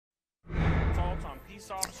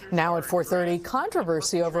Now at 4:30,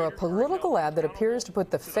 controversy over a political ad that appears to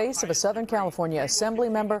put the face of a Southern California Assembly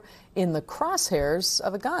member in the crosshairs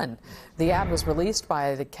of a gun. The ad was released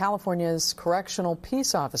by the California's Correctional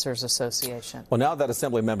Peace Officers Association. Well, now that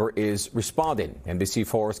Assembly member is responding.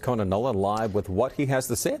 NBC4's Conan Nolan live with what he has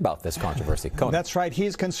to say about this controversy. Conan. That's right.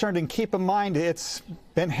 He's concerned, and keep in mind, it's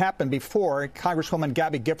happened before. Congresswoman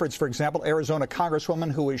Gabby Giffords, for example, Arizona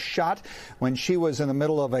Congresswoman who was shot when she was in the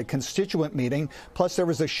middle of a constituent meeting. Plus, there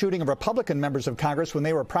was the shooting of Republican members of Congress when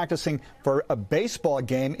they were practicing for a baseball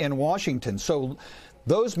game in Washington. So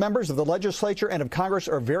those members of the legislature and of Congress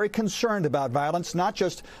are very concerned about violence, not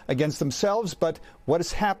just against themselves, but what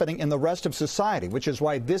is happening in the rest of society, which is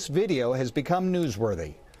why this video has become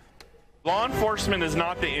newsworthy. Law enforcement is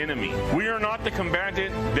not the enemy. We are not the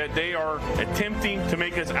combatant that they are attempting to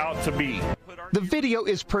make us out to be. The video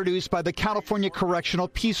is produced by the California Correctional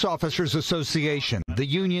Peace Officers Association, the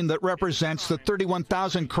union that represents the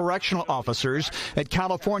 31,000 correctional officers at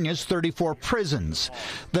California's 34 prisons.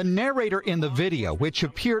 The narrator in the video, which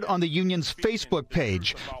appeared on the union's Facebook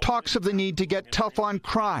page, talks of the need to get tough on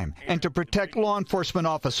crime and to protect law enforcement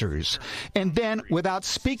officers. And then, without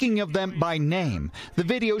speaking of them by name, the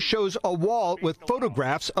video shows a wall with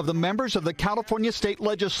photographs of the members of the California State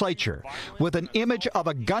Legislature, with an image of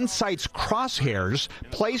a gun sight's crosshairs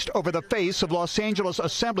placed over the face of Los Angeles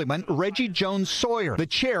Assemblyman Reggie Jones-Sawyer, the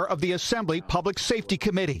chair of the Assembly Public Safety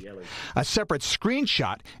Committee. A separate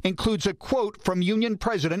screenshot includes a quote from Union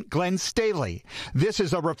President Glenn Staley. This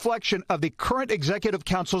is a reflection of the current Executive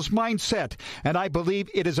Council's mindset, and I believe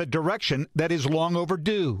it is a direction that is long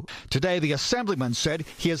overdue. Today, the Assemblyman said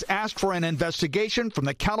he has asked for an investigation from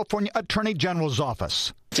the California Attorney General's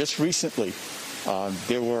office. Just recently,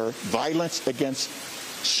 there were violence against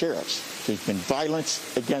sheriffs. There's been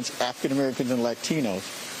violence against African Americans and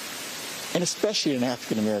Latinos, and especially an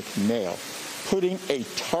African American male. Putting a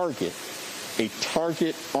target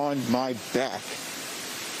on my back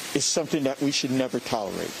is something that we should never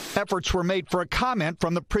tolerate. Efforts were made for a comment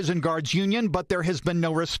from the prison guards union, but there has been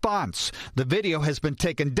no response. The video has been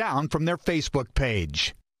taken down from their Facebook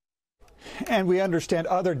page. And we understand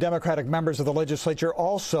other Democratic members of the legislature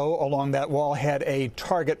also along that wall had a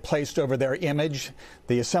target placed over their image.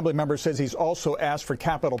 The Assembly member says he's also asked for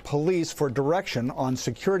Capitol Police for direction on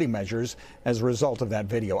security measures as a result of that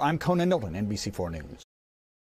video. I'm Conan Nolan, NBC4 News.